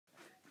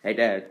Hey,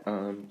 Dad.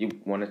 You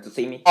wanted to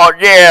see me? Oh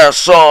yeah,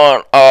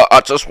 son.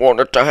 I just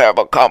wanted to have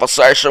a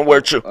conversation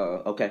with you.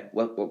 Okay.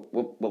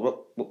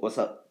 What's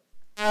up?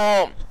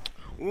 Um,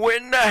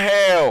 when the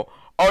hell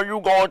are you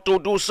going to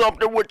do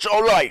something with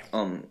your life?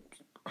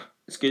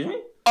 Excuse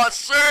me? I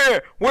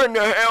said, when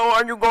the hell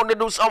are you going to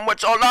do something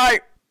with your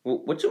life?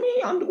 What you mean?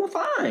 I'm doing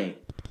fine.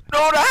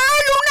 No, the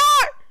hell you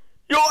not.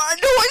 You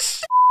ain't doing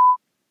shit.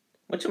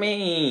 What you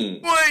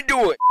mean? You ain't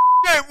doing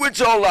shit with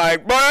your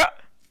life, bruh.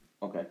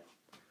 Okay.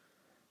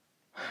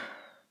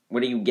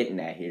 What are you getting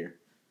at here?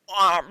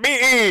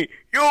 Me,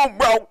 you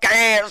broke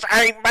ass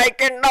ain't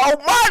making no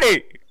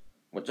money.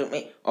 What you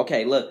mean?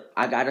 Okay, look,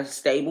 I got a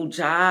stable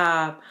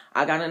job.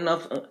 I got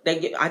enough.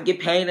 I get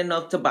paid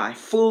enough to buy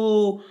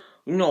food,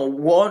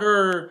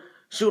 water.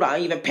 Shoot, I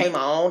even pay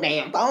my own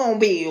damn phone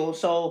bill.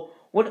 So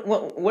what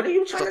are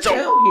you trying to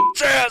tell me?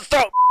 Just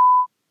a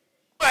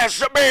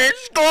lesson in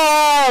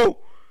school.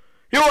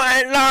 You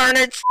ain't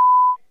learning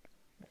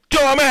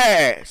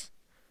dumbass.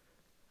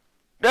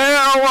 The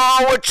hell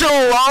wrong with you,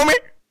 homie?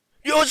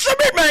 You should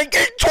be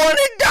making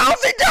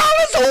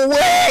 $20,000 a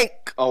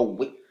week. Oh,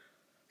 week.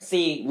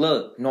 See,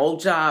 look, no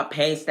job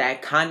pays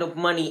that kind of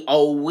money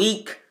a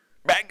week.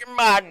 Back in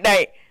my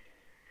day,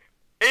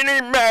 it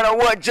didn't matter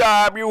what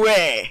job you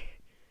had,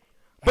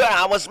 but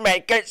I was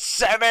making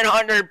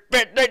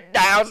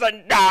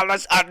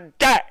 $750,000 a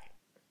day.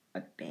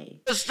 A day?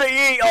 The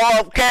CEO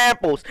of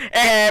campus and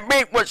had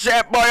meet with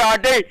Chef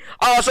Boyardee.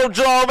 Also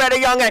drove at a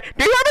young age.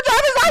 Do you have a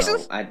driver's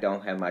license? No, I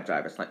don't have my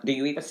driver's license. Do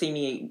you even see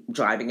me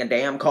driving a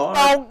damn car?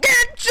 Oh,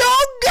 get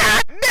your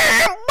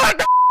goddamn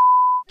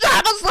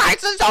driver's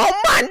license on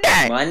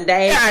Monday.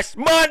 Monday? Yes,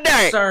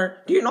 Monday.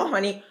 Sir, do you know,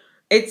 honey?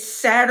 It's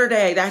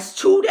Saturday. That's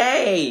 2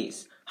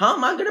 days. How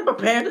am I gonna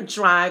prepare to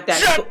drive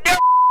that? Shut the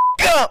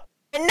up.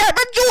 It's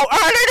never too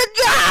early to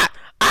drive.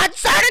 I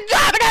started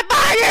driving at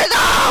 5 years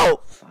old.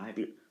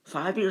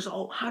 5 years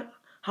old? How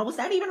was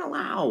that even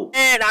allowed?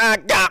 And I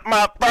got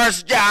my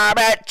first job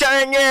at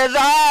 10 years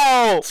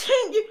old.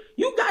 10?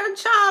 You got a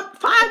job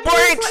 5 years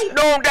Breaks, later?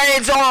 no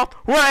days off,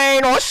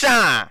 rain or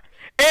shine.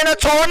 In a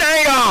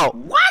tornado.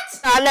 What?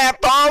 I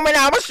left home and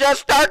I was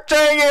just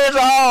 13 years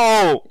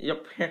old.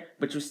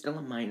 But you're still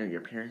a minor.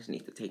 Your parents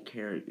need to take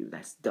care of you.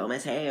 That's dumb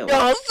as hell.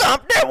 Do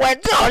something with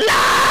your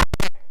life.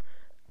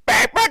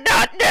 Be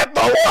productive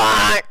for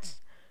once.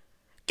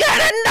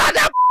 Get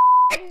another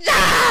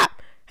job.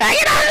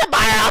 Hanging on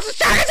somebody else's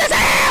childish as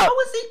hell. How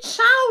is it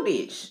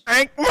childish?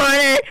 Make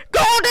money,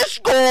 go to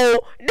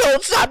school, do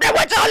something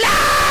with your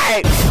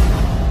life.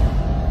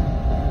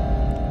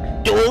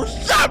 Do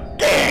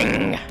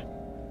something.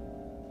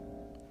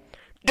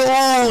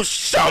 Do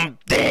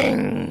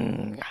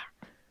something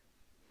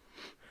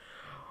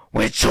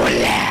with your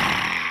life.